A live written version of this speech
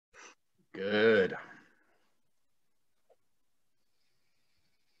Good.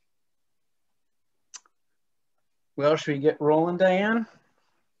 Well, should we get rolling, Diane?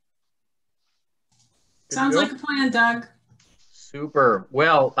 Sounds like a plan, Doug. Super.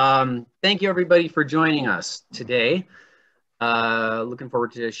 Well, thank you everybody for joining us today. Looking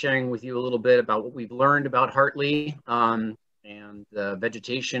forward to sharing with you a little bit about what we've learned about Hartley and the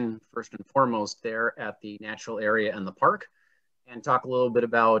vegetation first and foremost there at the natural area and the park, and talk a little bit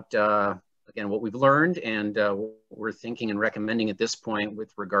about, again, what we've learned and what we're thinking and recommending at this point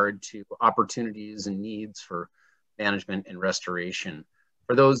with regard to opportunities and needs for management and restoration.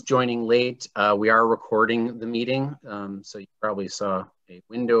 For those joining late, we are recording the meeting, so you probably saw a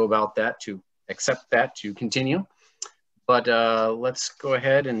window about that to accept that to continue. But let's go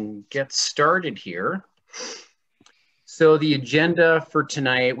ahead and get started here. So the agenda for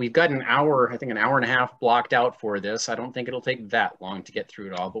tonight, we've got an hour, I think an hour and a half blocked out for this. I don't think it'll take that long to get through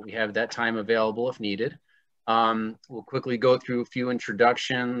it all, but we have that time available if needed. We'll quickly go through a few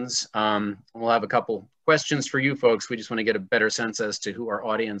introductions. We'll have a couple questions for you folks. We just want to get a better sense as to who our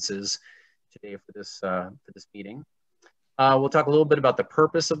audience is today for this meeting. We'll talk a little bit about the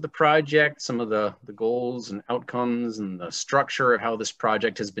purpose of the project, some of the goals and outcomes and the structure of how this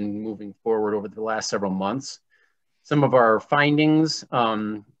project has been moving forward over the last several months. Some of our findings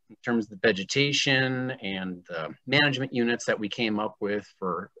in terms of the vegetation and the management units that we came up with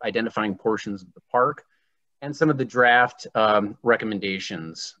for identifying portions of the park, and some of the draft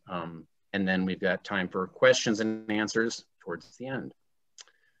recommendations. And then we've got time for questions and answers towards the end.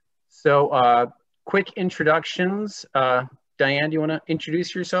 So quick introductions. Diane, do you want to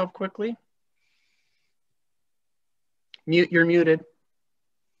introduce yourself quickly? You're muted.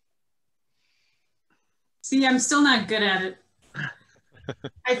 See, I'm still not good at it.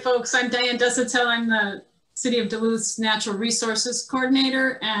 Hi, folks. I'm Diane Desatel. I'm the City of Duluth's Natural Resources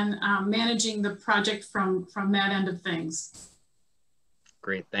Coordinator and managing the project from that end of things.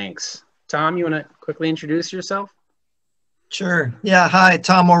 Great, thanks. Tom, you want to quickly introduce yourself? Sure. Yeah. Hi,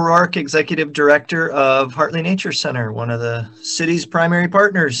 Tom O'Rourke, Executive Director of Hartley Nature Center, one of the city's primary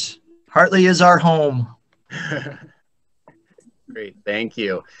partners. Hartley is our home. Great, thank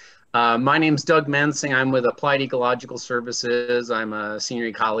you. My name's Doug Mensing. I'm with Applied Ecological Services. I'm a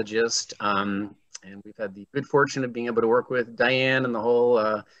senior ecologist, and we've had the good fortune of being able to work with Diane and the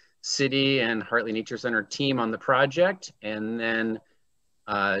whole city and Hartley Nature Center team on the project. And then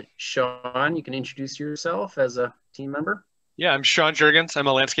Sean, you can introduce yourself as a team member. Yeah, I'm Sean Jurgens. I'm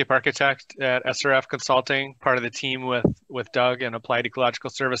a landscape architect at SRF Consulting, part of the team with Doug and Applied Ecological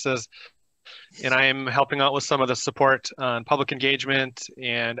Services. And I am helping out with some of the support on public engagement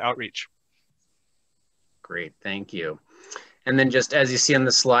and outreach. Great, thank you. And then just as you see on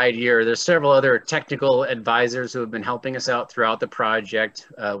the slide here, there's several other technical advisors who have been helping us out throughout the project.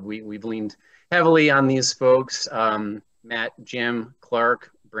 We've leaned heavily on these folks, Matt, Jim, Clark,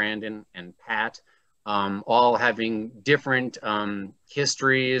 Brandon, and Pat. All having different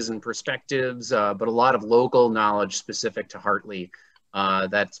histories and perspectives, but a lot of local knowledge specific to Hartley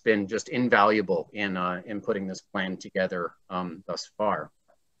that's been just invaluable in putting this plan together thus far.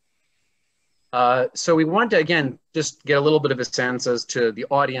 So we want to, again, just get a little bit of a sense as to the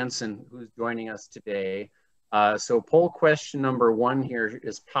audience and who's joining us today. So poll question number 1 here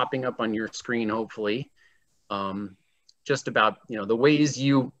is popping up on your screen, hopefully. Just about, the ways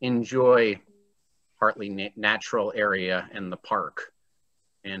you enjoy Hartley Natural Area and the park.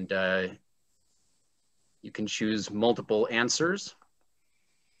 And you can choose multiple answers.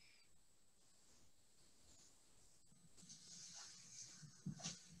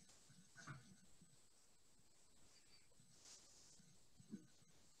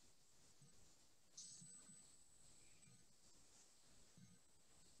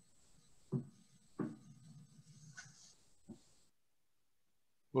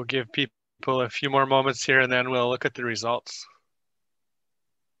 We'll give people a few more moments here and then we'll look at the results.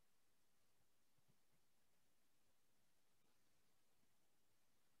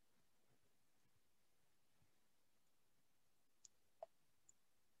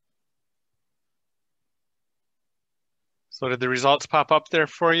 So did the results pop up there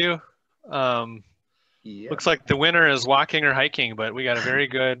for you? Yeah. Looks like the winner is walking or hiking, but we got a very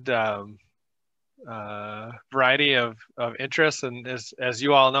good variety of interests. And as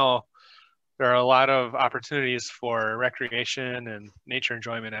you all know, there are a lot of opportunities for recreation and nature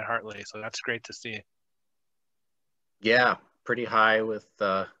enjoyment at Hartley. So that's great to see. Yeah, pretty high with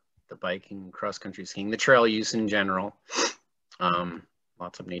the biking, cross-country skiing, the trail use in general.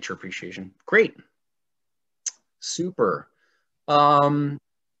 Lots of nature appreciation. Great. Super. Then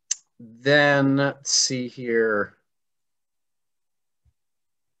let's see here.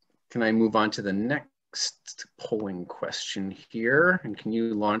 can I move on to the next polling question here? And can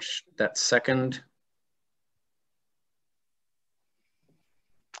you launch that second?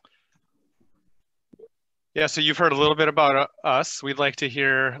 Yeah, so you've heard a little bit about us. We'd like to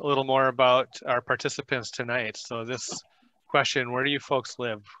hear a little more about our participants tonight. So this question, where do you folks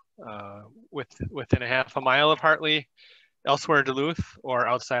live? Within a half a mile of Hartley, elsewhere in Duluth, or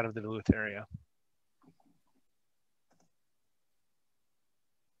outside of the Duluth area?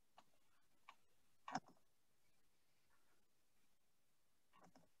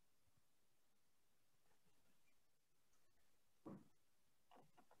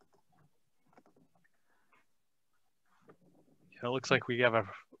 It looks like we have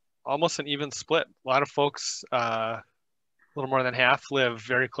almost an even split. A lot of folks, a little more than half, live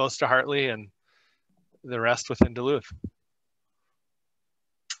very close to Hartley, and the rest within Duluth.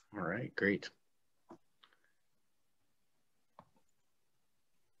 All right, great.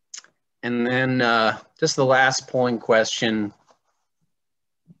 And then just the last polling question.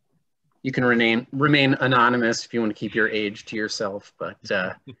 You can remain anonymous if you want to keep your age to yourself, but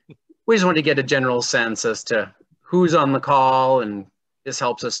we just want to get a general sense as to who's on the call, and this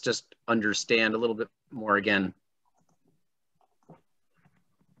helps us just understand a little bit more, again,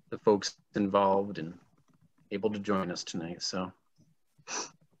 the folks involved and able to join us tonight. So.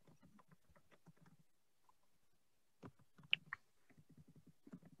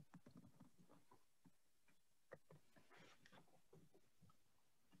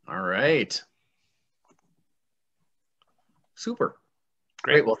 All right. Super.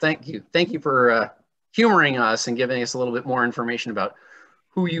 Great. Well, thank you. Thank you for humoring us and giving us a little bit more information about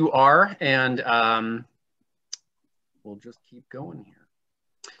who you are. And we'll just keep going here.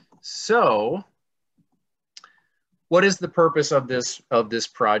 So what is the purpose of this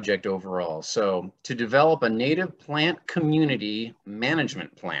project overall? So to develop a native plant community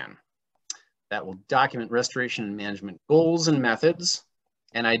management plan that will document restoration and management goals and methods,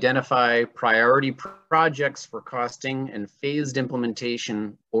 and identify priority projects for costing and phased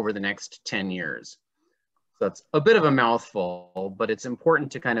implementation over the next 10 years. So that's a bit of a mouthful, but it's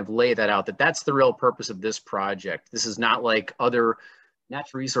important to kind of lay that out, that that's the real purpose of this project. This is not like other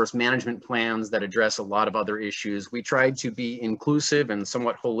natural resource management plans that address a lot of other issues. We tried to be inclusive and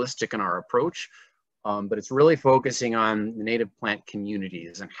somewhat holistic in our approach, but it's really focusing on the native plant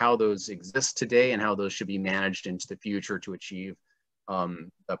communities and how those exist today and how those should be managed into the future to achieve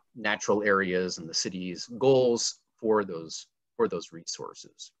the natural areas and the city's goals for those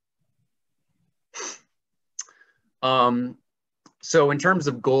resources. So in terms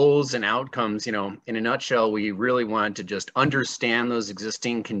of goals and outcomes, you know, in a nutshell, we really wanted to just understand those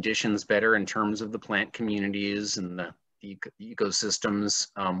existing conditions better in terms of the plant communities and the ecosystems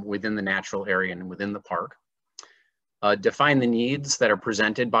within the natural area and within the park. Define the needs that are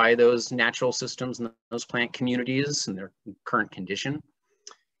presented by those natural systems and those plant communities and their current condition,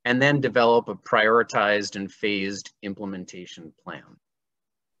 and then develop a prioritized and phased implementation plan.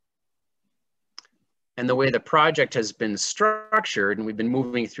 And the way the project has been structured, and we've been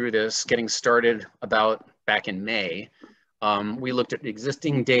moving through this, getting started about back in May, we looked at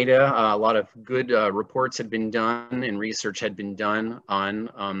existing data. A lot of good reports had been done and research had been done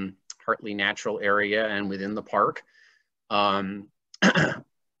on Hartley Natural Area and within the park. A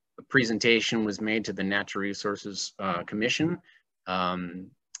presentation was made to the Natural Resources Commission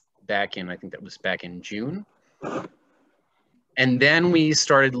back in, I think that was back in June. And then we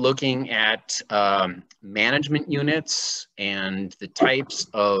started looking at management units and the types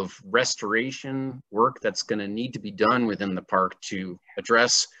of restoration work that's going to need to be done within the park to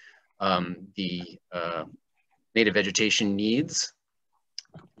address the native vegetation needs.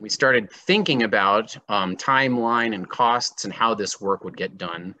 We started thinking about timeline and costs and how this work would get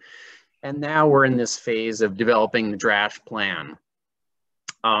done. And now we're in this phase of developing the draft plan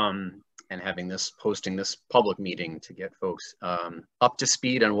and having hosting this public meeting to get folks up to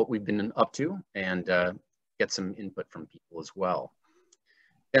speed on what we've been up to and get some input from people as well.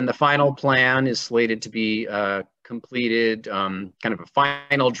 And the final plan is slated to be completed, kind of a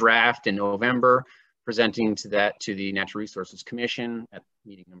final draft in November, presenting to the Natural Resources Commission at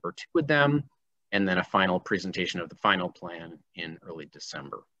meeting number 2 with them, and then a final presentation of the final plan in early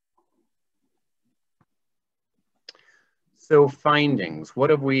December. So findings, what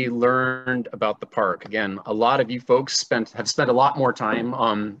have we learned about the park? Again, a lot of you folks have spent a lot more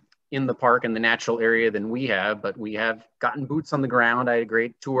time in the park and the natural area than we have, but we have gotten boots on the ground. I had a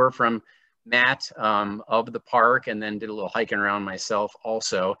great tour from Matt of the park, and then did a little hiking around myself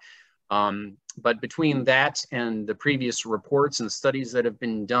also. But between that and the previous reports and studies that have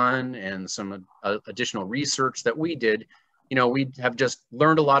been done and some additional research that we did, you know, we have just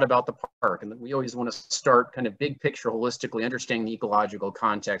learned a lot about the park, and we always want to start kind of big picture holistically understanding the ecological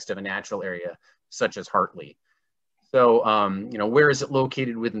context of a natural area such as Hartley. So, you know, where is it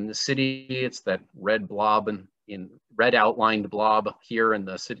located within the city? It's that red blob and in red outlined blob here in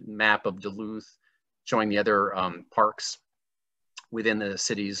the city map of Duluth, showing the other parks within the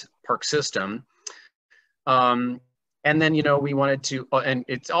city's park system. And then, you know, we wanted to, and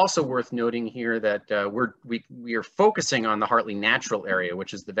it's also worth noting here that we are focusing on the Hartley Natural Area,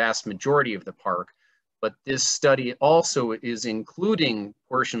 which is the vast majority of the park. But this study also is including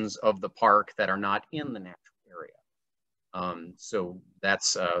portions of the park that are not in the natural area. So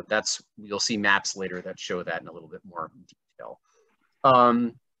that's you'll see maps later that show that in a little bit more detail.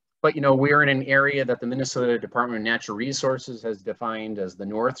 But, you know, we're in an area that the Minnesota Department of Natural Resources has defined as the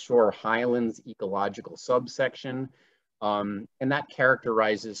North Shore Highlands Ecological Subsection. And that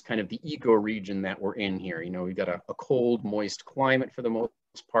characterizes kind of the ecoregion that we're in here. You know, we've got a cold, moist climate for the most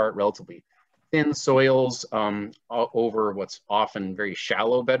part, relatively thin soils over what's often very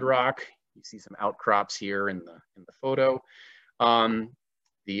shallow bedrock. You see some outcrops here in the photo.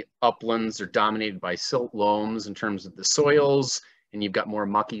 The uplands are dominated by silt loams in terms of the soils, and you've got more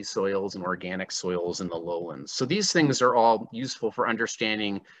mucky soils and organic soils in the lowlands. So these things are all useful for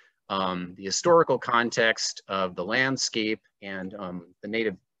understanding the historical context of the landscape and the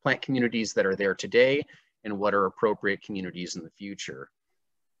native plant communities that are there today and what are appropriate communities in the future.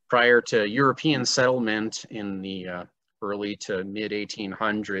 Prior to European settlement in the early to mid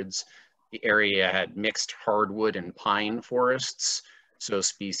 1800s, the area had mixed hardwood and pine forests. So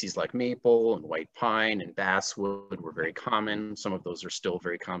species like maple and white pine and basswood were very common. Some of those are still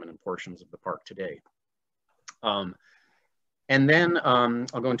very common in portions of the park today. And then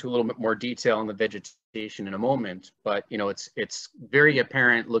I'll go into a little bit more detail on the vegetation in a moment, but you know, it's very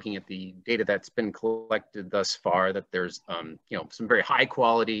apparent looking at the data that's been collected thus far that there's you know, some very high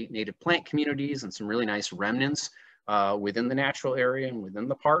quality native plant communities and some really nice remnants within the natural area and within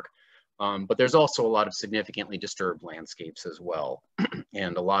the park. But there's also a lot of significantly disturbed landscapes as well.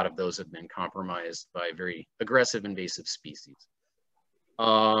 And a lot of those have been compromised by very aggressive invasive species.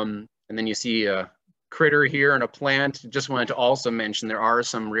 And then you see a critter here and a plant. Just wanted to also mention there are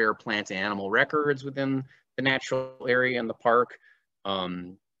some rare plant and animal records within the natural area in the park.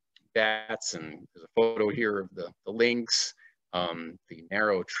 Bats, and there's a photo here of the lynx. The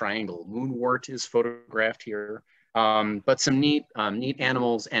narrow triangle moonwort is photographed here. But some neat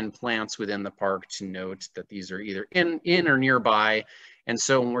animals and plants within the park to note that these are either in or nearby. And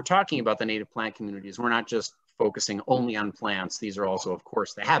so when we're talking about the native plant communities, we're not just focusing only on plants. These are also, of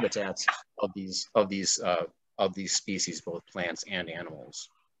course, the habitats of these species, both plants and animals.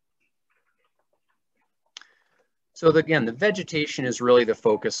 So again, the vegetation is really the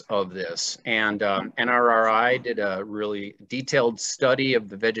focus of this, and NRRI did a really detailed study of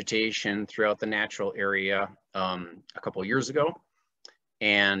the vegetation throughout the natural area a couple of years ago,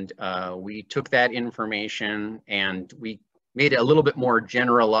 and we took that information and we made it a little bit more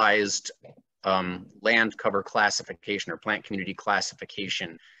generalized land cover classification or plant community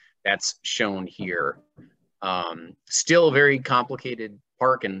classification that's shown here. Still a very complicated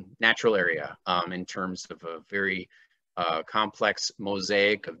park and natural area in terms of a very complex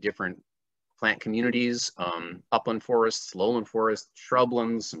mosaic of different plant communities, upland forests, lowland forests,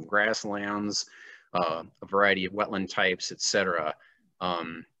 shrublands, some grasslands, a variety of wetland types, etc.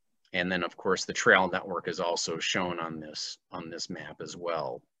 And then of course the trail network is also shown on this map as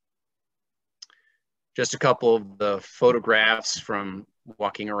well. Just a couple of the photographs from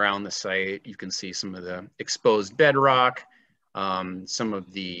walking around the site. You can see some of the exposed bedrock, some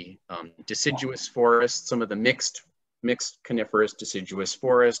of the deciduous forest, some of the mixed coniferous deciduous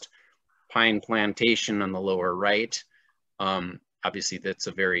forest, pine plantation on the lower right. Obviously that's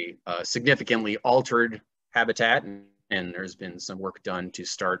a very significantly altered habitat, and there's been some work done to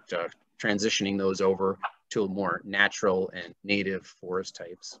start transitioning those over to more natural and native forest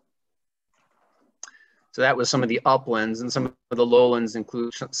types. So that was some of the uplands, and some of the lowlands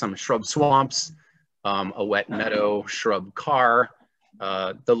include some shrub swamps, a wet meadow, shrub carr.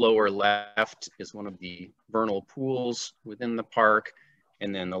 The lower left is one of the vernal pools within the park.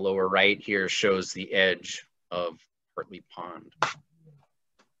 And then the lower right here shows the edge of Hartley Pond.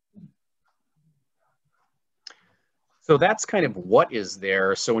 So that's kind of what is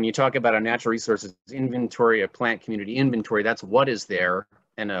there. So when you talk about a natural resources inventory, a plant community inventory, that's what is there.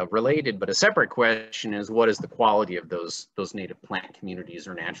 And a related but a separate question is, what is the quality of those native plant communities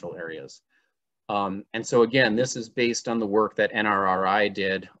or natural areas? And so again, this is based on the work that NRRI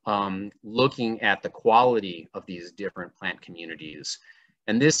did, looking at the quality of these different plant communities.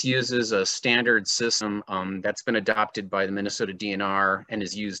 And this uses a standard system that's been adopted by the Minnesota DNR and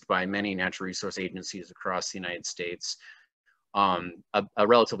is used by many natural resource agencies across the United States. A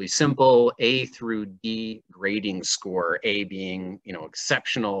relatively simple A through D grading score, A being,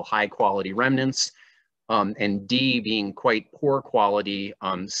 exceptional high quality remnants, and D being quite poor quality.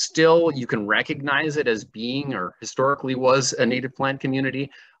 Still, you can recognize it as being or historically was a native plant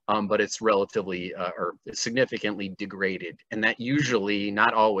community, but it's relatively or significantly degraded. And that usually,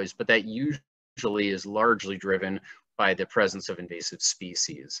 not always, but that usually is largely driven by the presence of invasive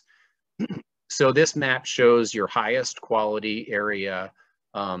species. So this map shows your highest quality area,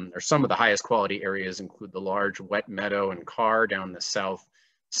 or some of the highest quality areas include the large wet meadow and carr down the south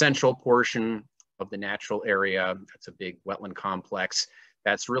central portion of the natural area. That's a big wetland complex.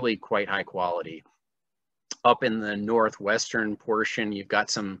 That's really quite high quality. Up in the northwestern portion, you've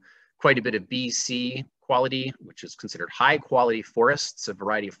got quite a bit of BC quality, which is considered high quality forests, a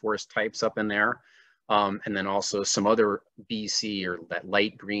variety of forest types up in there. And then also some other BC or that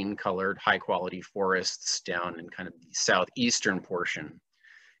light green colored high quality forests down in kind of the southeastern portion.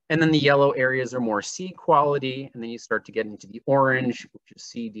 And then the yellow areas are more C quality. And then you start to get into the orange, which is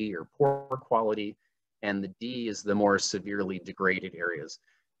CD or poor quality. And the D is the more severely degraded areas.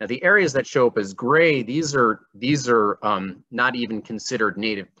 Now the areas that show up as gray, these are not even considered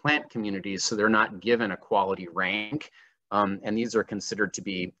native plant communities. So they're not given a quality rank. And these are considered to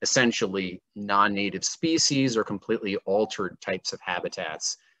be essentially non-native species or completely altered types of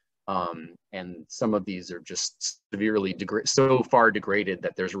habitats. And some of these are just severely so far degraded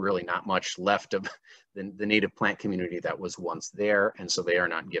that there's really not much left of the native plant community that was once there. And so they are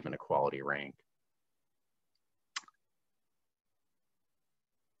not given a quality rank.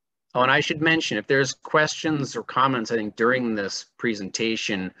 Oh, and I should mention, if there's questions or comments, I think during this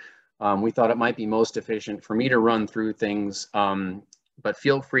presentation, we thought it might be most efficient for me to run through things, but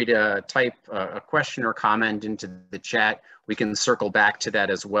feel free to type a question or comment into the chat. We can circle back to that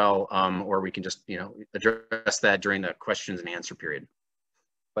as well, or we can just address that during the questions and answer period.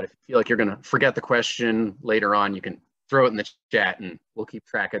 But if you feel like you're going to forget the question later on, you can throw it in the chat and we'll keep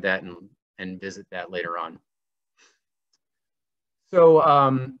track of that and visit that later on.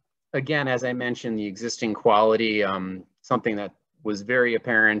 So again, as I mentioned, the existing quality, something that was very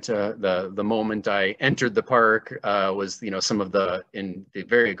apparent the moment I entered the park was some of the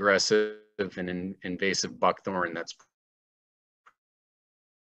very aggressive and invasive buckthorn that's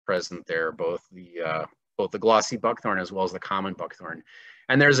present there, both the glossy buckthorn as well as the common buckthorn.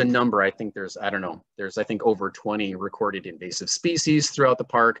 And there's a number, I think there's over 20 recorded invasive species throughout the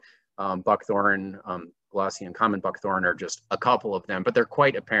park. Buckthorn, glossy and common buckthorn are just a couple of them, but they're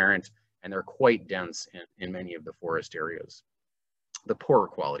quite apparent and they're quite dense in many of the forest areas. The poorer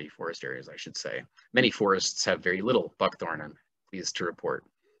quality forest areas, I should say. Many forests have very little buckthorn, I'm pleased to report.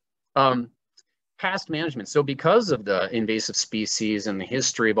 Past management. So because of the invasive species and the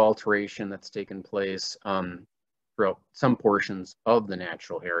history of alteration that's taken place throughout some portions of the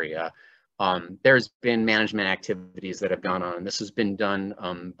natural area, there's been management activities that have gone on. And this has been done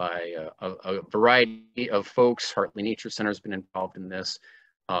by a variety of folks. Hartley Nature Center has been involved in this,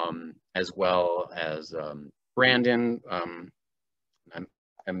 as well as Brandon.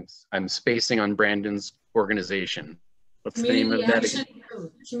 I'm spacing on Brandon's organization. What's the name of that again?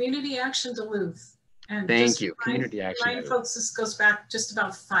 Community Action Duluth. And thank you, Community Action. Remind folks, this goes back just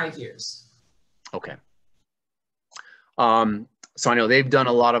about 5 years. Okay. So I know they've done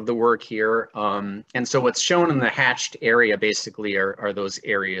a lot of the work here. And so what's shown in the hatched area basically are those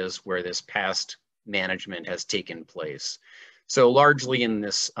areas where this past management has taken place. So largely in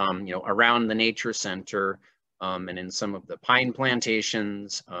this, around the nature center, and in some of the pine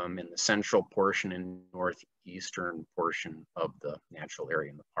plantations, in the central portion and northeastern portion of the natural area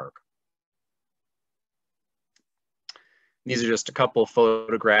in the park. These are just a couple of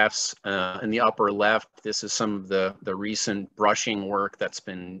photographs. In the upper left, this is some of the recent brushing work that's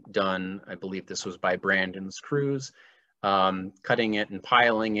been done. I believe this was by Brandon's crews, cutting it and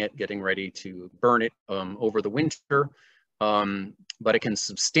piling it, getting ready to burn it over the winter. But it can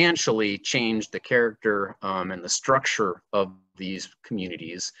substantially change the character and the structure of these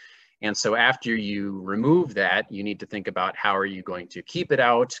communities. And so after you remove that, you need to think about how are you going to keep it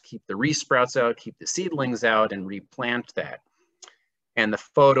out, keep the resprouts out, keep the seedlings out, and replant that. And the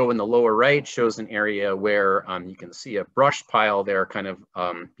photo in the lower right shows an area where you can see a brush pile there kind of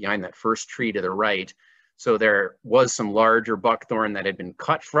behind that first tree to the right. So there was some larger buckthorn that had been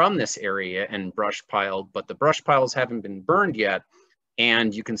cut from this area and brush piled, but the brush piles haven't been burned yet.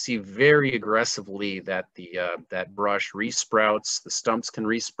 And you can see very aggressively that that brush resprouts, the stumps can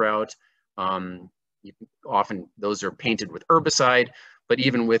resprout. Often those are painted with herbicide, but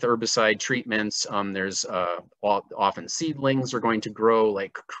even with herbicide treatments, there's often seedlings are going to grow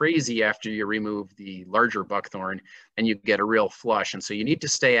like crazy after you remove the larger buckthorn, and you get a real flush. And so you need to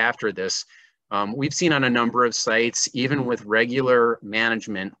stay after this. We've seen on a number of sites, even with regular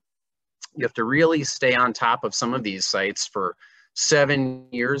management, you have to really stay on top of some of these sites for 7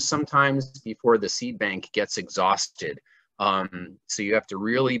 years sometimes before the seed bank gets exhausted. So you have to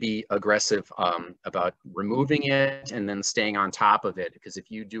really be aggressive about removing it and then staying on top of it, because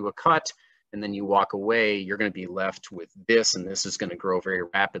if you do a cut and then you walk away, you're going to be left with this, and this is going to grow very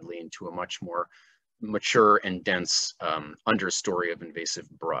rapidly into a much more mature and dense understory of invasive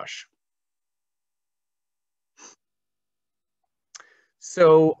brush.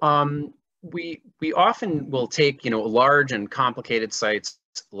 So we often will take, large and complicated sites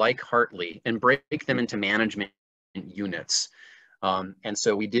like Hartley and break them into management units. And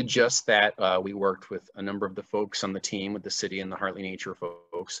so we did just that. We worked with a number of the folks on the team, with the city and the Hartley Nature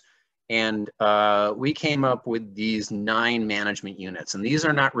folks, and we came up with these 9 management units. And these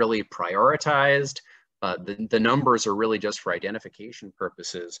are not really prioritized. The numbers are really just for identification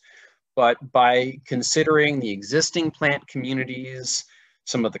purposes. But by considering the existing plant communities,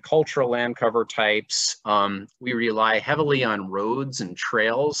 some of the cultural land cover types, we rely heavily on roads and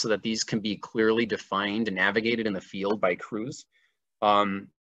trails so that these can be clearly defined and navigated in the field by crews.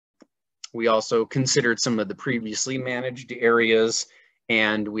 We also considered some of the previously managed areas,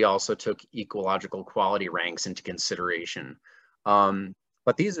 and we also took ecological quality ranks into consideration.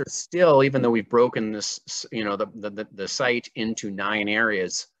 But these are still, even though we've broken this, the site into 9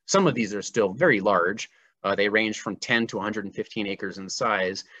 areas, some of these are still very large. They range from 10 to 115 acres in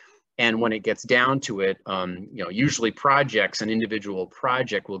size. And when it gets down to it, usually an individual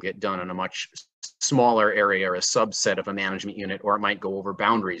project will get done on a much smaller area or a subset of a management unit, or it might go over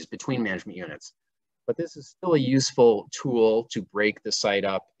boundaries between management units. But this is still a useful tool to break the site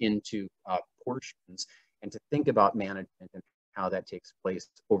up into portions and to think about management and how that takes place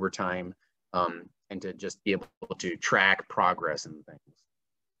over time, and to just be able to track progress and things.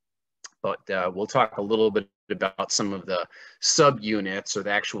 But we'll talk a little bit about some of the subunits or the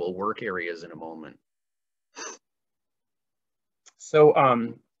actual work areas in a moment. So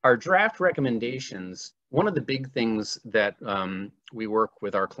our draft recommendations, one of the big things that we work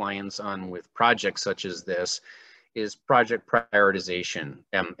with our clients on with projects such as this is project prioritization.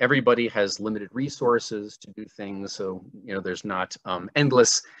 Everybody has limited resources to do things, so there's not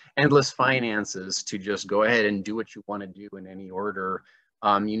endless finances to just go ahead and do what you want to do in any order.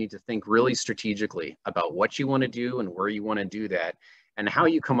 You need to think really strategically about what you want to do and where you want to do that, and how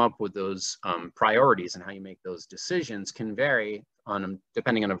you come up with those priorities and how you make those decisions can vary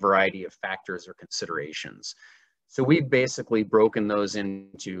depending on a variety of factors or considerations. So we've basically broken those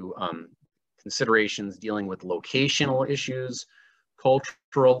into considerations dealing with locational issues,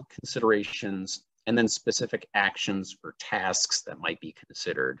 cultural considerations, and then specific actions or tasks that might be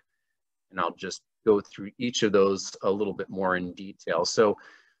considered. And I'll just go through each of those a little bit more in detail. So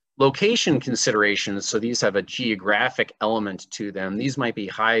location considerations, so these have a geographic element to them. These might be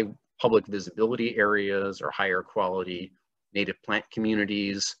high public visibility areas or higher quality native plant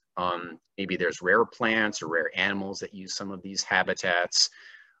communities. Maybe there's rare plants or rare animals that use some of these habitats.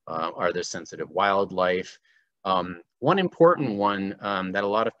 Are there sensitive wildlife? One important one that a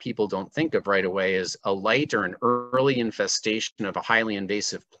lot of people don't think of right away is a light or an early infestation of a highly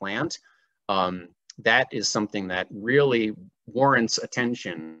invasive plant. That is something that really warrants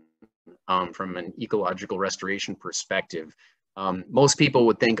attention from an ecological restoration perspective. Most people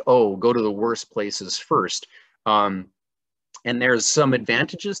would think, oh, go to the worst places first. And there's some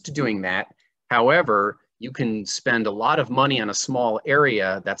advantages to doing that. However, you can spend a lot of money on a small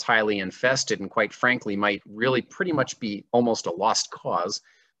area that's highly infested and quite frankly might really pretty much be almost a lost cause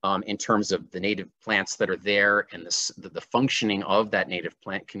in terms of the native plants that are there, and the functioning of that native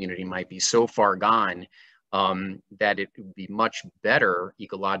plant community might be so far gone that it would be much better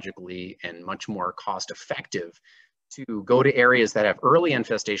ecologically and much more cost effective to go to areas that have early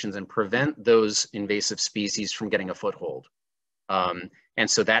infestations and prevent those invasive species from getting a foothold. And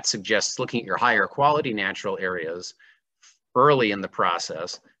so that suggests looking at your higher quality natural areas early in the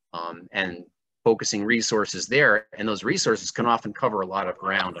process and focusing resources there. And those resources can often cover a lot of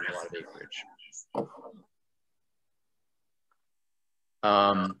ground on a lot of acreage.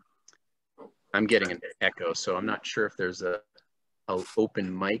 I'm getting an echo, so I'm not sure if there's a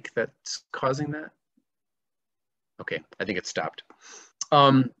open mic that's causing that. Okay, I think it stopped.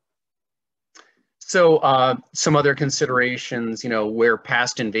 So some other considerations, where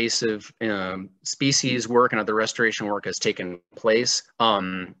past invasive species work and other restoration work has taken place.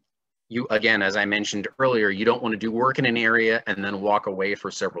 you, again, as I mentioned earlier, you don't want to do work in an area and then walk away for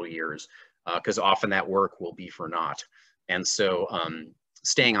several years, because often that work will be for naught. And so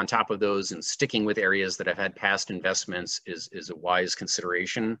staying on top of those and sticking with areas that have had past investments is a wise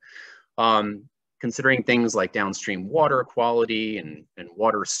consideration. Considering things like downstream water quality and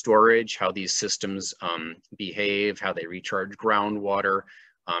water storage, how these systems behave, how they recharge groundwater,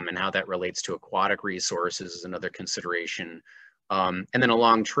 and how that relates to aquatic resources is another consideration. And then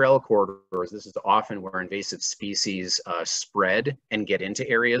along trail corridors, this is often where invasive species spread and get into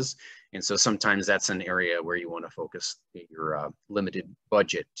areas. And so sometimes that's an area where you want to focus your limited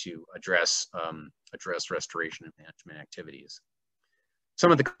budget to address restoration and management activities.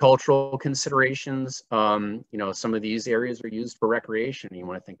 Some of the cultural considerations, you know, some of these areas are used for recreation. You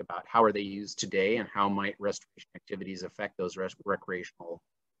want to think about how are they used today and how might restoration activities affect those recreational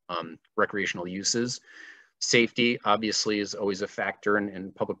uses. Safety obviously is always a factor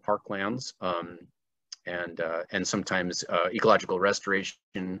in public parklands, and sometimes ecological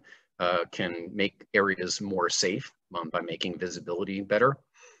restoration can make areas more safe by making visibility better.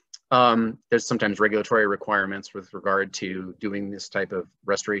 There's sometimes regulatory requirements with regard to doing this type of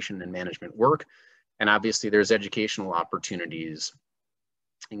restoration and management work. And obviously there's educational opportunities,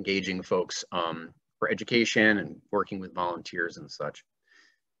 engaging folks for education and working with volunteers and such.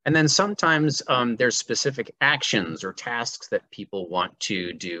 And then sometimes there's specific actions or tasks that people want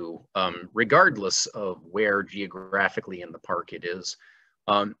to do regardless of where geographically in the park it is.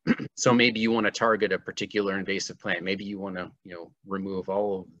 So maybe you want to target a particular invasive plant. Maybe you want to, you know, remove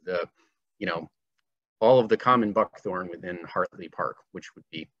all of the common buckthorn within Hartley Park, which would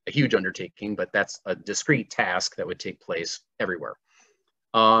be a huge undertaking, but that's a discrete task that would take place everywhere.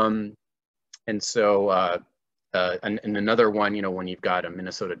 And another one, you know, when you've got a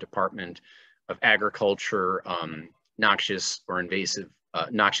Minnesota Department of Agriculture, noxious or invasive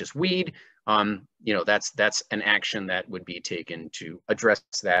noxious weed, you know, that's an action that would be taken to address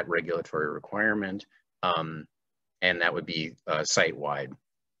that regulatory requirement, and that would be site-wide.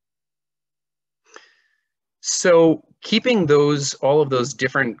 So keeping all of those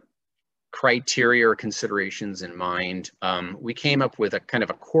different criteria or considerations in mind, we came up with a kind of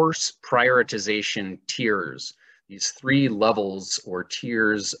a course prioritization tiers, these 3 levels or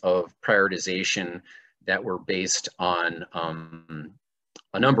tiers of prioritization that were based on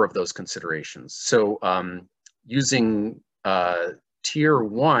a number of those considerations. So using tier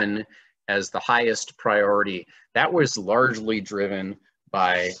 1 as the highest priority, that was largely driven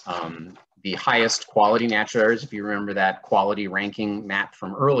by the highest quality natural areas. If you remember that quality ranking map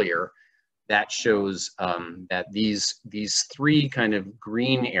from earlier, that shows that these 3 kind of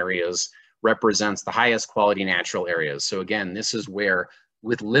green areas represents the highest quality natural areas. So again, this is where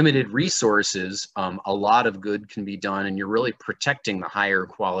with limited resources, a lot of good can be done, and you're really protecting the higher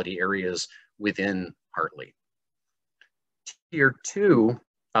quality areas within Hartley. Tier 2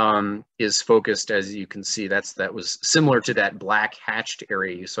 is focused, as you can see, that was similar to that black hatched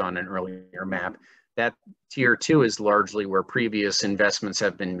area you saw in an earlier map. That tier 2 is largely where previous investments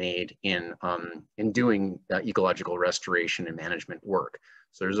have been made in doing ecological restoration and management work.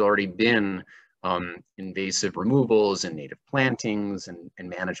 So there's already been invasive removals and native plantings, and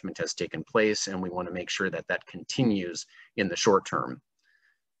management has taken place, and we want to make sure that that continues in the short term.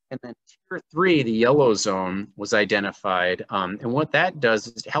 And then tier 3, the yellow zone, was identified, and what that does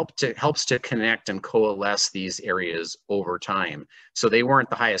is helps to connect and coalesce these areas over time. So they weren't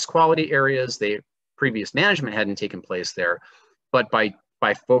the highest quality areas, previous management hadn't taken place there, but by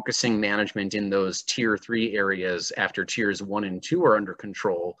focusing management in those tier 3 areas after tiers 1 and 2 are under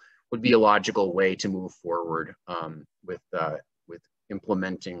control, would be a logical way to move forward with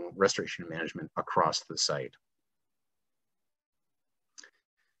implementing restoration management across the site.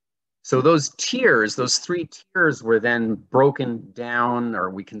 So those tiers, those 3 tiers, were then broken down, or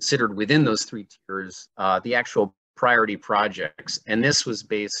we considered within those 3 tiers the actual priority projects, and this was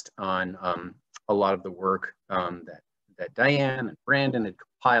based on a lot of the work that Diane and Brandon had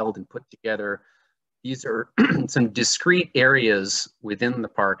compiled and put together. These are some discrete areas within the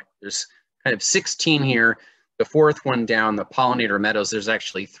park. There's kind of 16 here. The 4th one down, the pollinator meadows, there's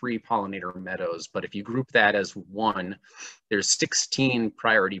actually 3 pollinator meadows, but if you group that as 1, there's 16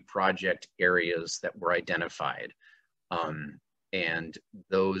 priority project areas that were identified. And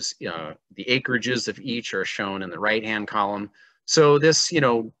those, the acreages of each are shown in the right-hand column. So this, you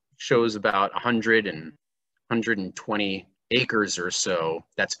know, shows about 100 and 120 acres or so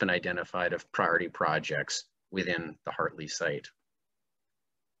that's been identified of priority projects within the Hartley site.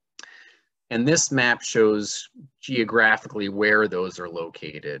 And this map shows geographically where those are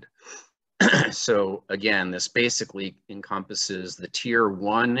located. So again, this basically encompasses the tier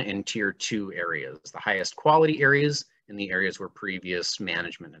 1 and tier 2 areas, the highest quality areas and the areas where previous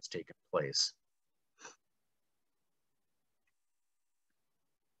management has taken place.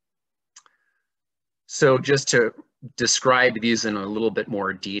 So just to describe these in a little bit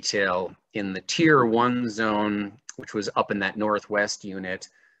more detail, in the tier 1 zone, which was up in that northwest unit,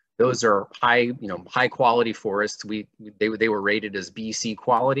 those are high quality forests. They were rated as BC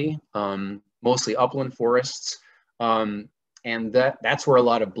quality, mostly upland forests. And that's where a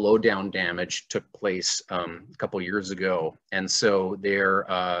lot of blowdown damage took place a couple years ago. And so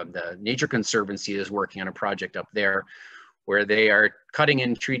the Nature Conservancy is working on a project up there where they are cutting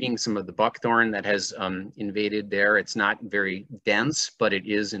and treating some of the buckthorn that has invaded there. It's not very dense, but it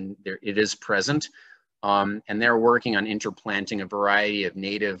is present. And they're working on interplanting a variety of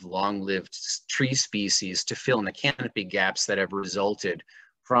native long-lived tree species to fill in the canopy gaps that have resulted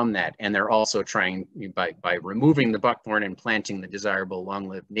from that. And they're also trying, by removing the buckthorn and planting the desirable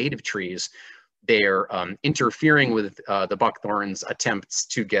long-lived native trees, they're interfering with the buckthorn's attempts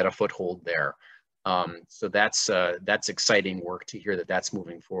to get a foothold there. So that's exciting work to hear that that's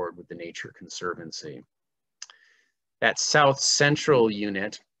moving forward with the Nature Conservancy. That south central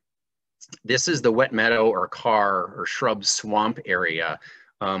unit, this is the wet meadow or carr or shrub swamp area.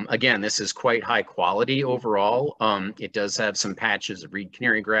 Again, this is quite high quality overall. It does have some patches of reed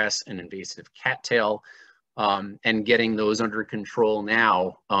canary grass and invasive cattail, and getting those under control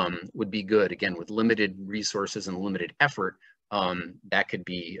now would be good. Again, with limited resources and limited effort, that could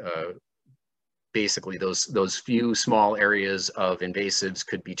be basically those few small areas of invasives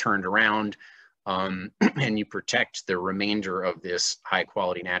could be turned around, and you protect the remainder of this high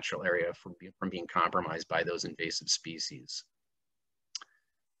quality natural area from being compromised by those invasive species.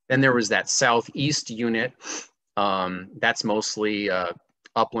 Then there was that southeast unit. That's mostly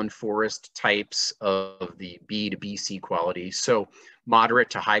upland forest types of the B to BC quality. So moderate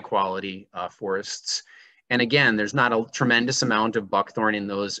to high quality forests. And again, there's not a tremendous amount of buckthorn in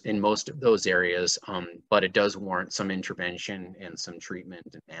most of those areas, but it does warrant some intervention and some treatment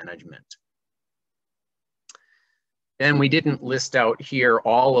and management. And we didn't list out here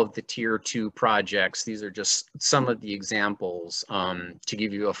all of the tier 2 projects. These are just some of the examples to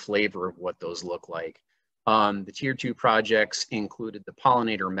give you a flavor of what those look like. The tier 2 projects included the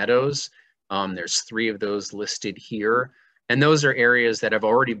pollinator meadows. There's 3 of those listed here. And those are areas that have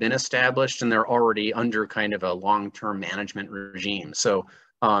already been established and they're already under kind of a long-term management regime. So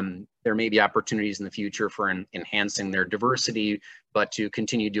there may be opportunities in the future for enhancing their diversity, but to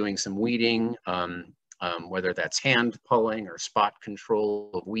continue doing some weeding, whether that's hand pulling or spot control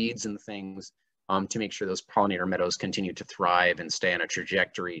of weeds and things, to make sure those pollinator meadows continue to thrive and stay on a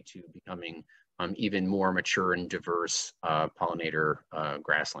trajectory to becoming even more mature and diverse pollinator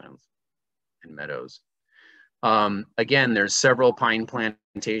grasslands and meadows. Again, there's several pine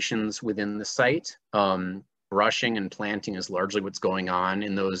plantations within the site. Brushing and planting is largely what's going on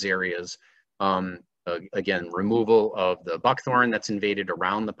in those areas. Again, removal of the buckthorn that's invaded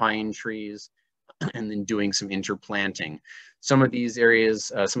around the pine trees, and then doing some interplanting. Some of these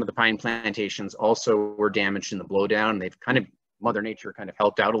areas, some of the pine plantations also were damaged in the blowdown. They've Mother Nature kind of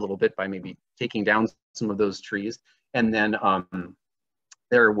helped out a little bit by maybe taking down some of those trees. And then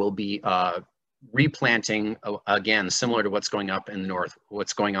there will be replanting, again, similar to what's going on up in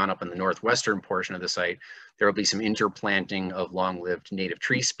the northwestern portion of the site. There will be some interplanting of long-lived native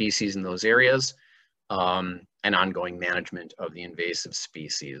tree species in those areas, and ongoing management of the invasive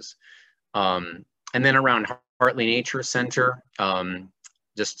species. And then around Hartley Nature Center,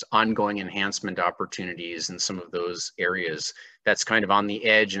 just ongoing enhancement opportunities in some of those areas. That's kind of on the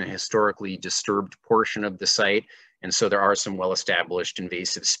edge in a historically disturbed portion of the site. And so there are some well-established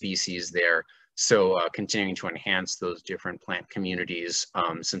invasive species there. So continuing to enhance those different plant communities,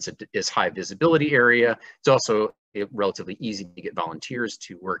 since it is high visibility area, it's also relatively easy to get volunteers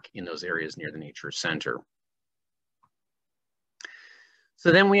to work in those areas near the nature center.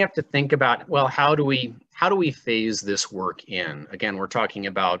 So then we have to think about, well, how do we phase this work in? Again, we're talking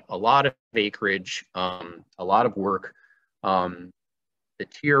about a lot of acreage, a lot of work. The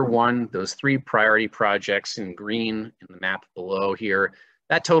tier 1, those 3 priority projects in green in the map below here,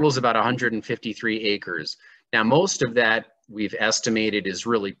 that totals about 153 acres. Now, most of that we've estimated is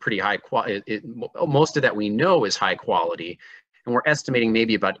really pretty high quality. Most of that we know is high quality. And we're estimating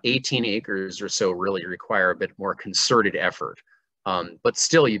maybe about 18 acres or so really require a bit more concerted effort. But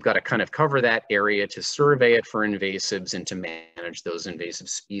still, you've got to kind of cover that area to survey it for invasives and to manage those invasive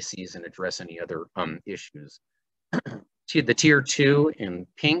species and address any other issues. The tier 2 in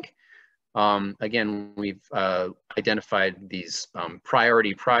pink, Again, we've identified these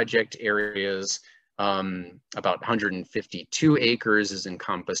priority project areas. About 152 acres is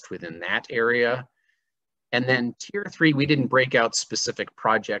encompassed within that area. And then tier 3, we didn't break out specific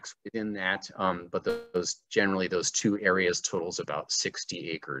projects within that, but generally those 2 areas totals about 60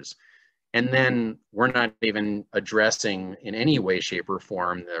 acres. And then we're not even addressing in any way, shape, or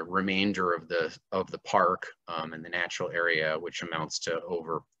form the remainder of the park and the natural area, which amounts to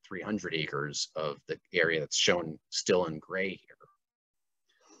over 300 acres of the area that's shown still in gray here.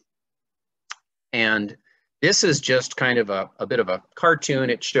 And this is just kind of a bit of a cartoon.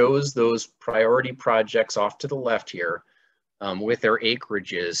 It shows those priority projects off to the left here with their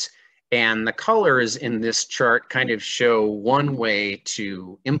acreages. And the colors in this chart kind of show one way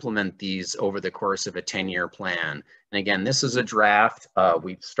to implement these over the course of a 10-year plan. And again, this is a draft.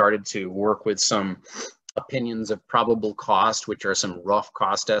 We've started to work with some opinions of probable cost, which are some rough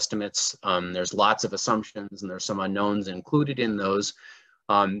cost estimates. There's lots of assumptions and there's some unknowns included in those.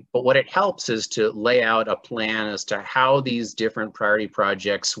 But what it helps is to lay out a plan as to how these different priority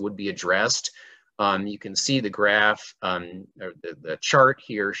projects would be addressed. You can see the graph, or the chart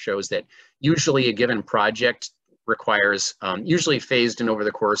here shows that usually a given project requires, usually phased in over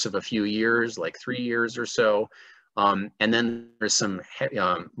the course of a few years, like 3 years or so. And then there's some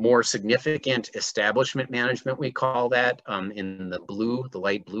more significant establishment management, we call that, in the blue, the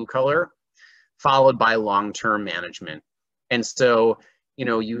light blue color, followed by long-term management. And so, you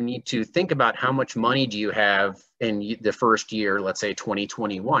know, you need to think about how much money do you have in the first year, let's say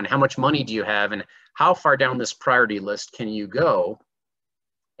 2021, how much money do you have and how far down this priority list can you go?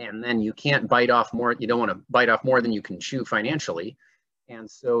 And then you can't bite off more, you don't want to bite off more than you can chew financially.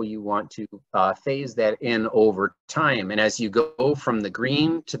 And so you want to phase that in over time. And as you go from the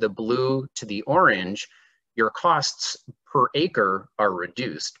green to the blue to the orange, your costs per acre are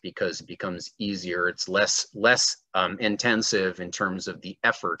reduced because it becomes easier. It's less intensive in terms of the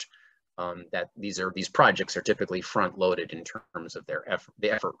effort that these projects are typically front loaded in terms of the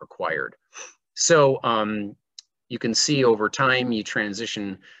effort required. So you can see over time you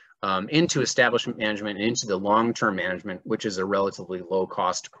transition into establishment management and into the long-term management, which is a relatively low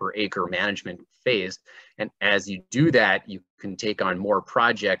cost per acre management phase. And as you do that, you can take on more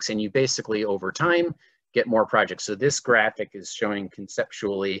projects and you basically over time get more projects. So this graphic is showing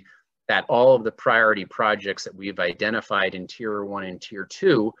conceptually that all of the priority projects that we've identified in tier 1 and tier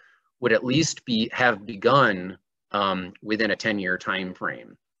 2 would at least have begun within a 10-year time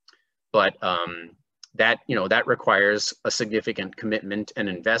frame. But that requires a significant commitment and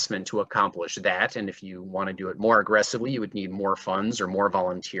investment to accomplish that. And if you want to do it more aggressively, you would need more funds or more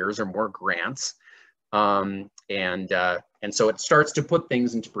volunteers or more grants. And so it starts to put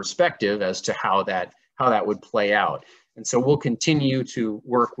things into perspective as to how that would play out. And so we'll continue to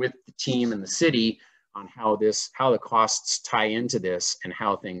work with the team and the city on how the costs tie into this and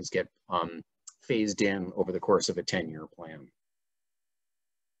how things get phased in over the course of a 10-year plan.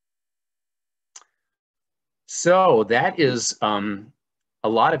 So that is a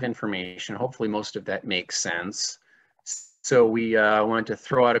lot of information. Hopefully most of that makes sense. So we wanted to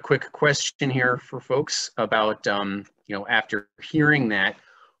throw out a quick question here for folks about, after hearing that,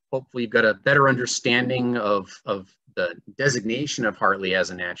 hopefully you've got a better understanding of the designation of Hartley as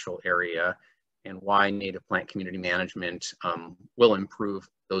a natural area and why native plant community management will improve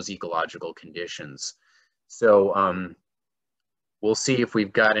those ecological conditions. So we'll see if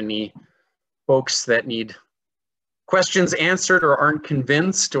we've got any folks that need questions answered or aren't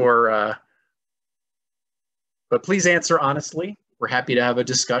convinced, or but please answer honestly. We're happy to have a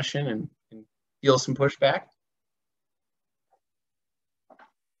discussion and feel some pushback.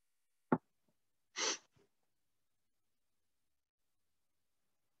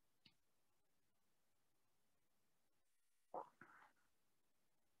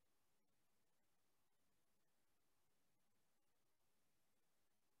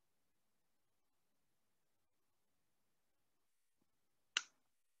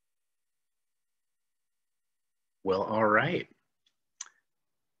 Well, all right.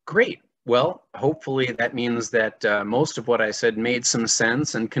 Great. Well, hopefully that means that most of what I said made some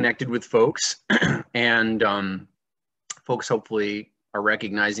sense and connected with folks. And folks hopefully are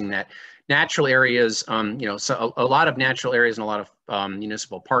recognizing that natural areas, so a lot of natural areas and a lot of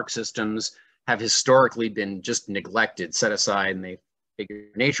municipal park systems have historically been just neglected, set aside, and they figure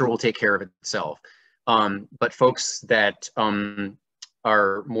nature will take care of itself. But folks that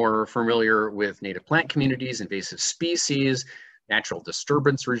are more familiar with native plant communities, invasive species, natural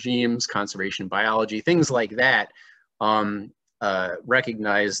disturbance regimes, conservation biology, things like that,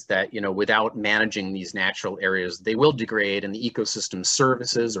 recognize that, you know, without managing these natural areas, they will degrade, and the ecosystem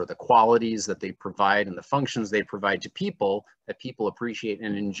services or the qualities that they provide and the functions they provide to people that people appreciate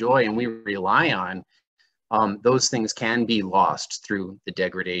and enjoy and we rely on, those things can be lost through the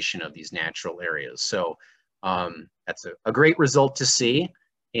degradation of these natural areas. So that's a great result to see.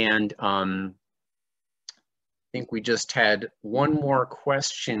 And I think we just had one more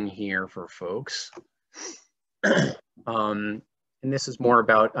question here for folks. And this is more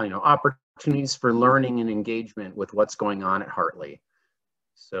about, you know, opportunities for learning and engagement with what's going on at Hartley.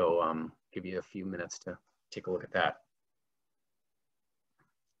 So give you a few minutes to take a look at that.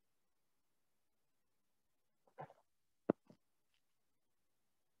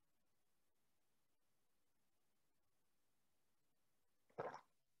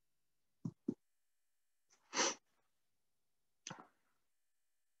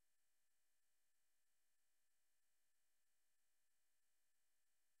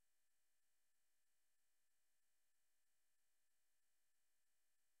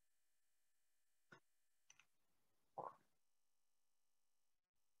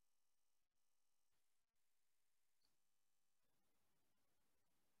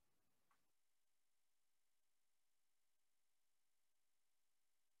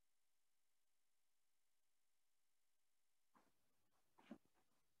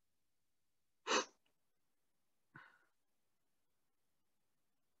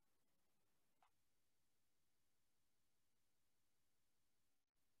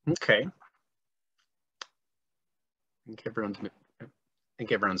 Okay. I think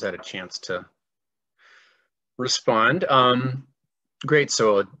everyone's had a chance to respond. Great,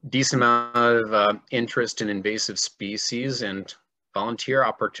 so a decent amount of interest in invasive species and volunteer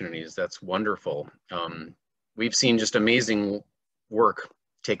opportunities. That's wonderful. We've seen just amazing work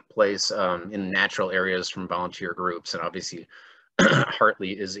take place in natural areas from volunteer groups, and obviously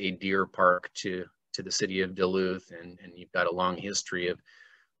Hartley is a deer park to the city of Duluth, and you've got a long history of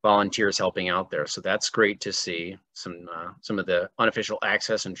volunteers helping out there. So that's great to see. Some of the unofficial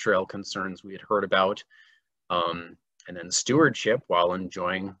access and trail concerns we had heard about. And then stewardship while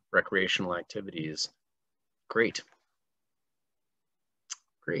enjoying recreational activities. Great.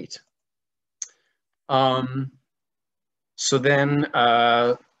 Great. So then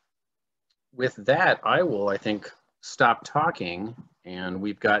with that, I will, I think, stop talking. And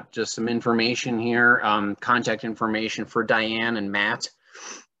we've got just some information here, contact information for Diane and Matt.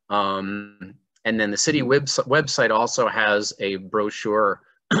 And then the city website also has a brochure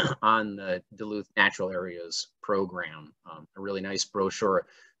on the Duluth Natural Areas program, a really nice brochure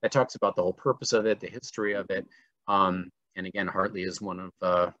that talks about the whole purpose of it, the history of it. And again, Hartley is one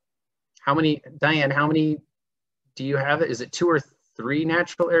of, how many, Diane, how many do you have? Is it 2 or 3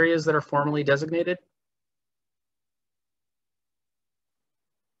 natural areas that are formally designated?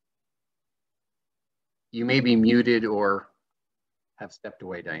 You may be muted or have stepped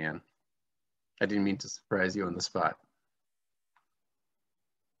away, Diane. I didn't mean to surprise you on the spot.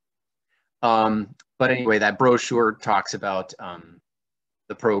 But anyway, that brochure talks about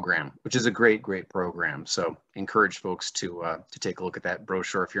the program, which is a great program. So encourage folks to take a look at that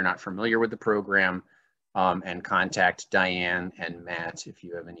brochure if you're not familiar with the program, and contact Diane and Matt if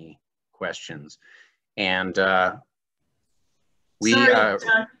you have any questions. And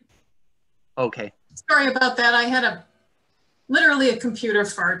okay. Sorry about that. I had literally a computer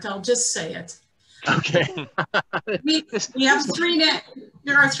fart. I'll just say it. Okay. we have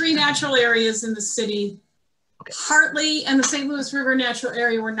there are 3 natural areas in the city. Okay. Hartley and the St. Louis River Natural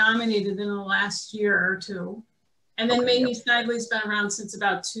Area were nominated in the last year or 2. And then Magny Snidely's been around since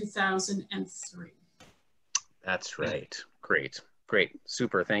about 2003. That's right. Great.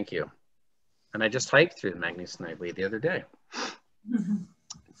 Super. Thank you. And I just hiked through the Magny Snidely the other day.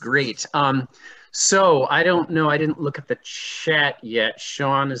 Great. So I don't know, I didn't look at the chat yet.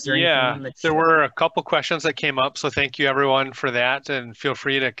 Sean, is there anything in the chat? There were a couple questions that came up, so thank you everyone for that, and feel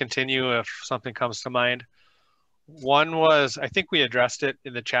free to continue if something comes to mind. One was, I think we addressed it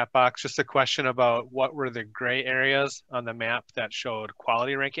in the chat box, just a question about what were the gray areas on the map that showed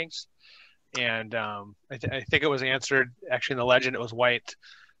quality rankings. And I think it was answered, actually in the legend it was white,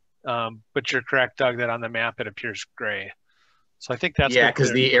 but you're correct, Doug, that on the map it appears gray. So I think that's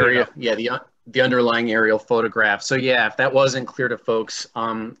because the area, the underlying aerial photograph. So yeah, if that wasn't clear to folks,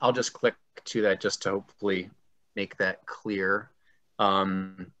 I'll just click to that just to hopefully make that clear.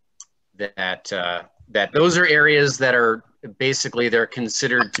 That those are areas that are basically, they're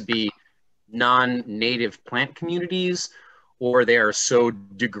considered to be non-native plant communities, or they are so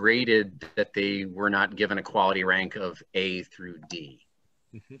degraded that they were not given a quality rank of A through D.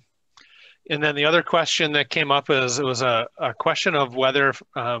 Mm-hmm. And then the other question that came up is, it was a question of whether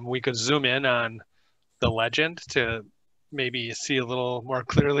we could zoom in on the legend to maybe see a little more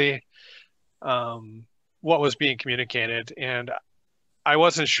clearly what was being communicated. And I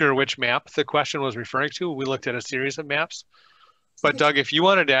wasn't sure which map the question was referring to. We looked at a series of maps. But Doug, if you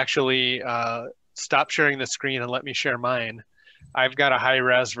wanted to actually stop sharing the screen and let me share mine, I've got a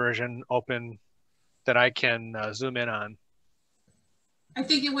high-res version open that I can zoom in on. I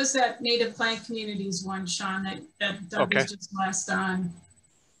think it was that native plant communities one, Sean, that Doug was just last on.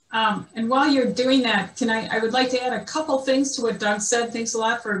 And while you're doing that, I would like to add a couple things to what Doug said. Thanks a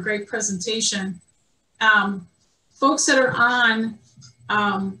lot for a great presentation. Folks that are on,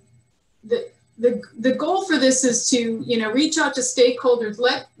 the goal for this is to, reach out to stakeholders,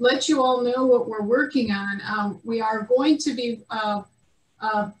 let you all know what we're working on. We are going to be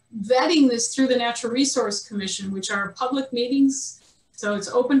vetting this through the Natural Resource Commission, which are public meetings. So it's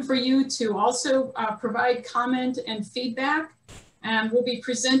open for you to also provide comment and feedback. And we'll be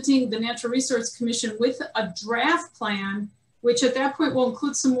presenting the Natural Resource Commission with a draft plan, which at that point will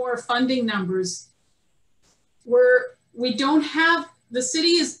include some more funding numbers. We don't have,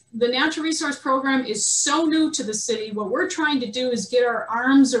 the Natural Resource Program is so new to the city. What we're trying to do is get our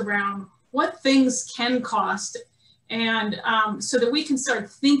arms around what things can cost, and so that we can start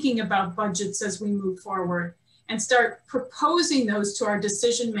thinking about budgets as we move forward and start proposing those to our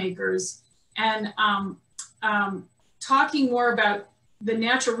decision makers, and talking more about the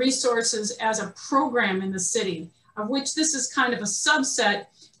natural resources as a program in the city, of which this is kind of a subset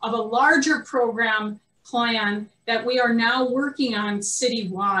of a larger program plan that we are now working on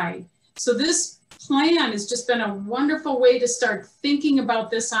citywide. So this plan has just been a wonderful way to start thinking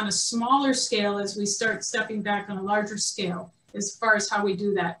about this on a smaller scale as we start stepping back on a larger scale as far as how we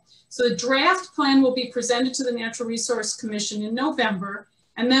do that. So the draft plan will be presented to the Natural Resource Commission in November,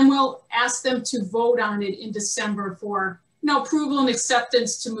 and then we'll ask them to vote on it in December for approval and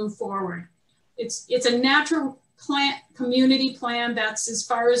acceptance to move forward. It's a natural plant community plan. That's as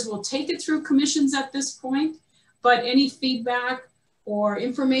far as we'll take it through commissions at this point, but any feedback or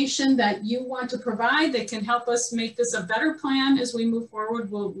information that you want to provide that can help us make this a better plan as we move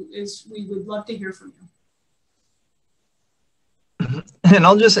forward, we would love to hear from you. And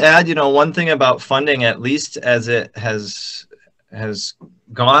I'll just add, one thing about funding, at least as it has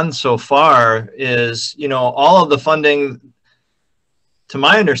gone so far, is, all of the funding, to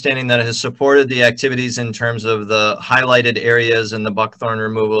my understanding, that has supported the activities in terms of the highlighted areas and the buckthorn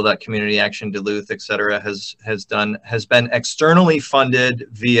removal that Community Action Duluth, et cetera, has been externally funded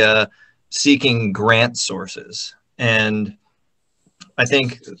via seeking grant sources. And I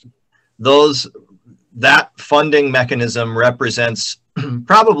think that funding mechanism represents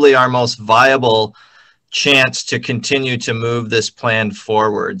probably our most viable chance to continue to move this plan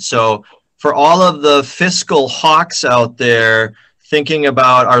forward. So for all of the fiscal hawks out there thinking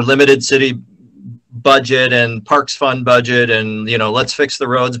about our limited city budget and parks fund budget and, let's fix the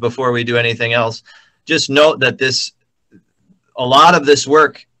roads before we do anything else, just note that a lot of this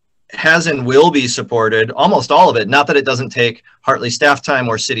work has and will be supported, almost all of it, not that it doesn't take Hartley staff time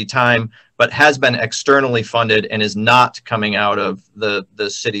or city time, but has been externally funded and is not coming out of the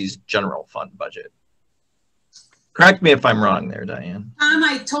city's general fund budget. Correct me if I'm wrong there, Diane.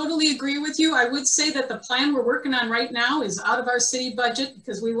 I totally agree with you. I would say that the plan we're working on right now is out of our city budget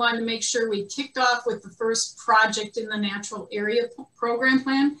because we wanted to make sure we kicked off with the first project in the natural area program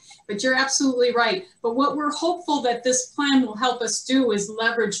plan, but you're absolutely right. But what we're hopeful that this plan will help us do is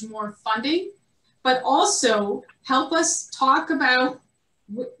leverage more funding, but also help us talk about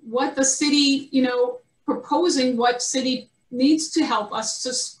what the city, proposing what city needs to help us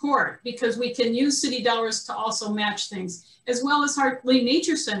to support, because we can use city dollars to also match things, as well as Hartley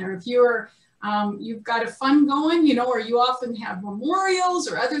Nature Center. If you've got a fund going, or you often have memorials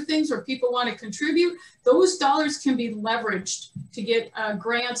or other things where people want to contribute, those dollars can be leveraged to get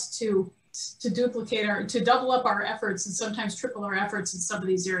grants to duplicate to double up our efforts and sometimes triple our efforts in some of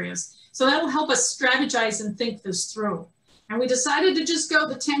these areas. So that'll help us strategize and think this through. And we decided to just go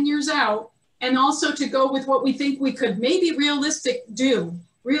the 10 years out, and also to go with what we think we could maybe realistically do.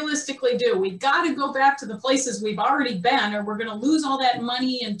 We've got to go back to the places we've already been, or we're going to lose all that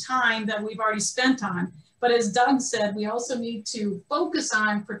money and time that we've already spent on. But as Doug said, we also need to focus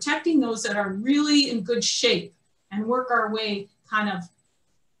on protecting those that are really in good shape and work our way kind of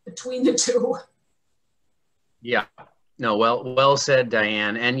between the two. Yeah. No, well said,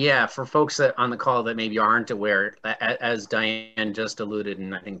 Diane. And yeah, for folks that on the call that maybe aren't aware, as Diane just alluded,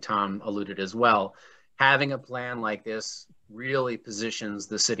 and I think Tom alluded as well, having a plan like this really positions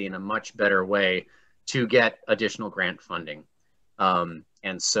the city in a much better way to get additional grant funding.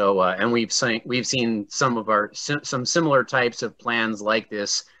 And so, and we've seen some similar types of plans like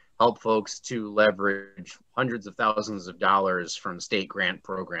this help folks to leverage hundreds of thousands of dollars from state grant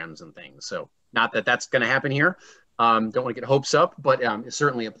programs and things. So not that that's going to happen here. Don't want to get hopes up, but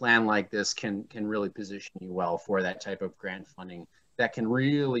certainly a plan like this can really position you well for that type of grant funding that can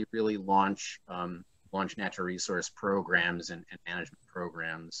really launch natural resource programs and management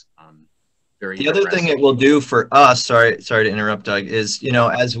programs. The other thing it will do for us, sorry to interrupt, Doug, is,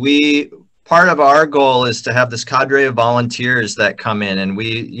 as part of our goal is to have this cadre of volunteers that come in, and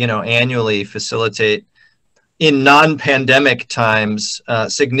we, annually facilitate in non-pandemic times,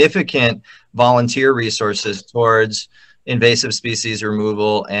 significant volunteer resources towards invasive species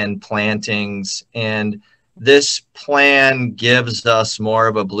removal and plantings. And this plan gives us more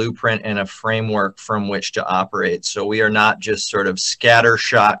of a blueprint and a framework from which to operate. So we are not just sort of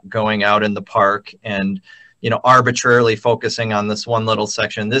scattershot going out in the park and, arbitrarily focusing on this one little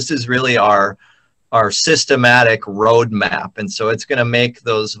section. This is really our systematic roadmap. And so it's going to make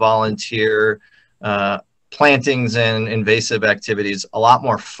those volunteer plantings and invasive activities a lot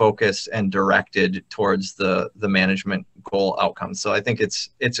more focused and directed towards the management goal outcomes. So I think it's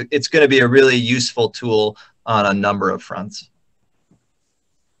going to be a really useful tool on a number of fronts.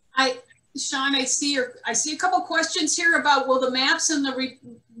 Sean, I see a couple questions here about, will the maps and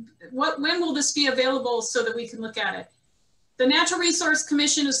when will this be available so that we can look at it? The Natural Resource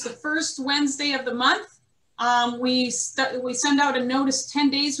Commission is the first Wednesday of the month. We send out a notice 10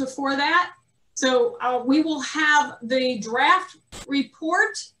 days before that. So we will have the draft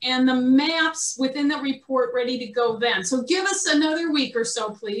report and the maps within the report ready to go then. So give us another week or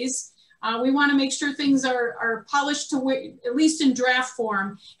so, please. We want to make sure things are polished to at least in draft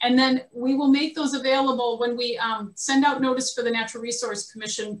form. And then we will make those available when we send out notice for the Natural Resource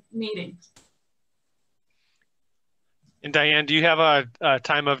Commission meeting. And Diane, do you have a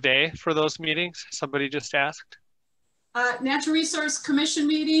time of day for those meetings? Somebody just asked. Natural Resource Commission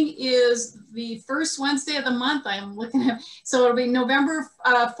meeting is the first Wednesday of the month. I'm looking at, so it'll be November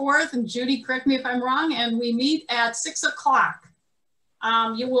 4th, and Judy, correct me if I'm wrong, and we meet at 6 o'clock.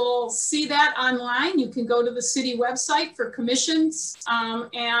 You will see that online. You can go to the city website for commissions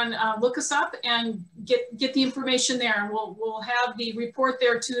and look us up and get the information there. And we'll have the report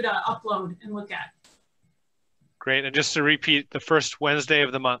there too to upload and look at. Great. And just to repeat, the first Wednesday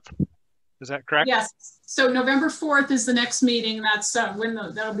of the month. Is that correct? Yes. So November 4th is the next meeting. That's when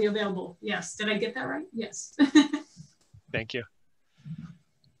that'll be available. Yes. Did I get that right? Yes. Thank you.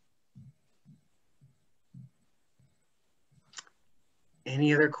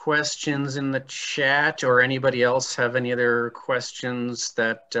 Any other questions in the chat, or anybody else have any other questions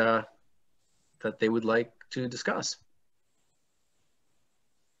that that they would like to discuss?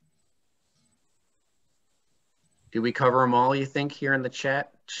 Did we cover them all, you think, here in the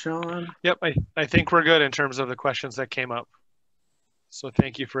chat, Sean? Yep, I think we're good in terms of the questions that came up. So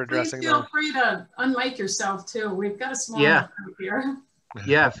thank you for addressing them. Please feel free to unmic yourself too. We've got a small group here.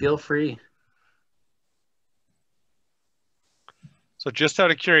 Yeah, feel free. So just out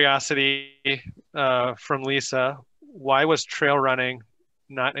of curiosity from Lisa, why was trail running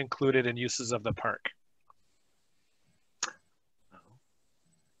not included in uses of the park?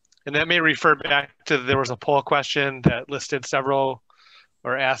 And that may refer back to, there was a poll question that listed several,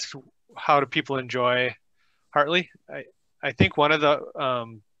 or asked, how do people enjoy Hartley? I think one of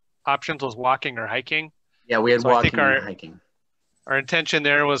the options was walking or hiking. Yeah, we had walking and hiking. Our intention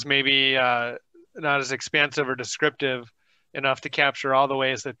there was maybe not as expansive or descriptive enough to capture all the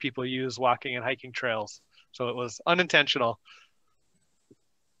ways that people use walking and hiking trails. So it was unintentional.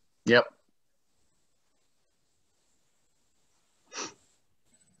 Yep.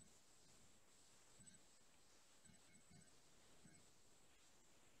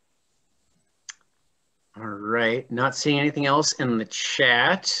 All right, not seeing anything else in the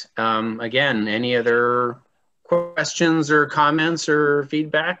chat. Again, any other questions or comments or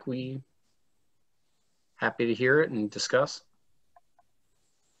feedback? We happy to hear it and discuss.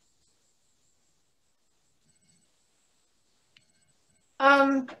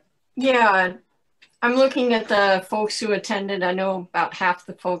 Yeah, I'm looking at the folks who attended. I know about half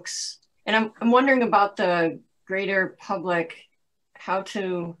the folks, and I'm wondering about the greater public, how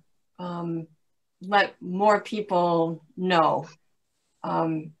to let more people know.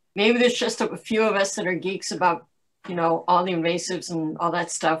 Maybe there's just a few of us that are geeks about, you know, all the invasives and all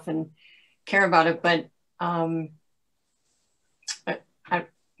that stuff and care about it, but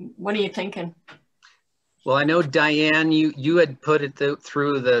what are you thinking? Well, I know, Diane, you had put it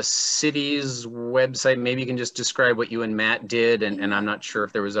through the city's website. Maybe you can just describe what you and Matt did, and I'm not sure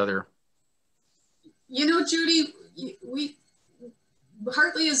if there was other. You know, Judy,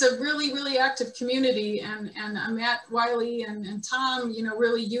 Hartley is a really, really active community, and Matt Wiley and Tom, you know,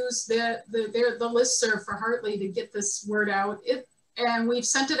 really use the listserv for Hartley to get this word out. And we've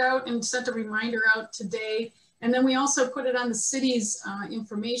sent it out and sent a reminder out today. And then we also put it on the city's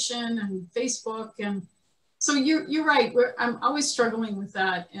information and Facebook. And so you're right. I'm always struggling with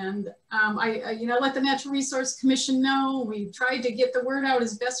that. And I let the Natural Resource Commission know. We tried to get the word out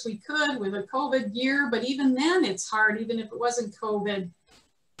as best we could with a COVID year, but even then it's hard, even if it wasn't COVID.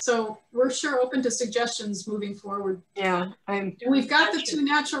 So we're sure open to suggestions moving forward. Yeah. And we've got the 2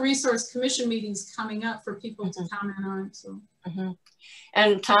 Natural Resource Commission meetings coming up for people to comment on. So.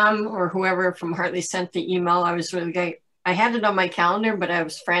 And Tom or whoever from Hartley sent the email. I was really I had it on my calendar, but I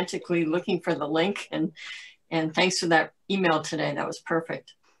was frantically looking for the link, and thanks for that email today. That was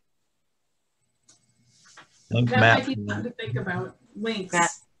perfect. Thanks, that Matt. might be something to think about. Links,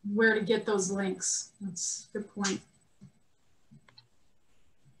 where to get those links. That's a good point.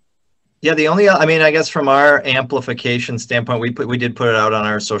 Yeah, the only, I mean, I guess from our amplification standpoint, we did put it out on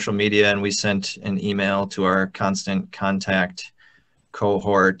our social media, and we sent an email to our constant contact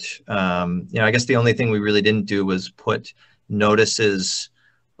cohort. I guess the only thing we really didn't do was put notices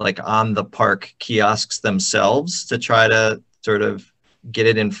like on the park kiosks themselves to try to sort of get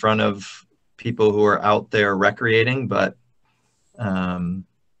it in front of people who are out there recreating. But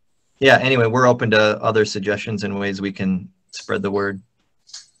yeah, anyway, we're open to other suggestions and ways we can spread the word.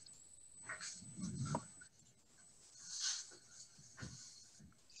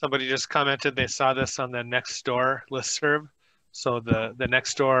 Somebody just commented they saw this on the Nextdoor listserv. So the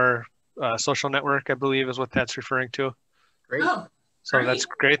Nextdoor social network, I believe, is what that's referring to. Great. Oh, so great. That's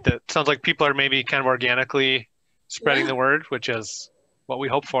great. That sounds like people are maybe kind of organically spreading the word, which is what we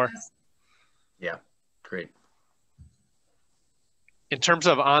hope for. Yeah, great. In terms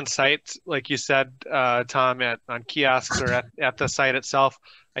of on-site, like you said, Tom, on kiosks or at the site itself,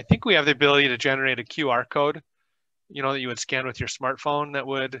 I think we have the ability to generate a QR code, that you would scan with your smartphone that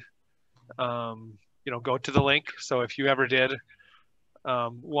would, go to the link. So if you ever did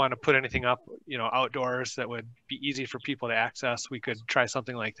want to put anything up, outdoors that would be easy for people to access, we could try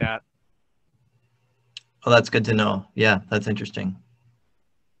something like that. Oh, that's good to know. Yeah, that's interesting.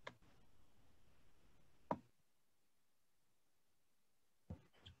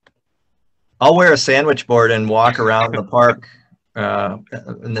 I'll wear a sandwich board and walk around the park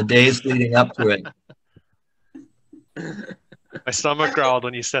in the days leading up to it. My stomach growled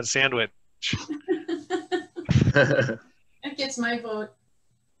when you said sandwich. That gets my vote.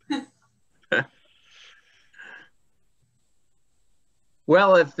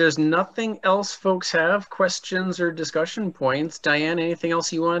 Well, if there's nothing else folks have, questions or discussion points, Diane, anything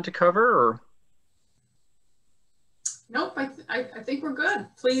else you wanted to cover? Or? Nope, I think we're good.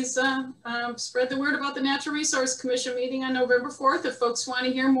 Please spread the word about the Natural Resource Commission meeting on November 4th. If folks want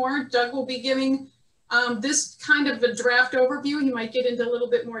to hear more, Doug will be giving this kind of a draft overview. He might get into a little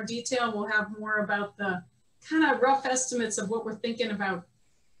bit more detail. We'll have more about the kind of rough estimates of what we're thinking about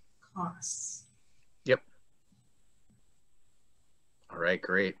costs. Yep. All right,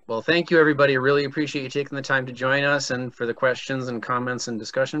 great. Well, thank you, everybody. I really appreciate you taking the time to join us and for the questions and comments and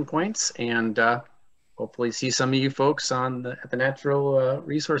discussion points. And hopefully see some of you folks at the Natural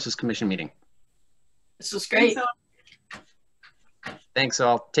Resources Commission meeting. This was great. Thanks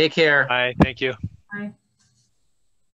all. Take care. Bye. Thank you.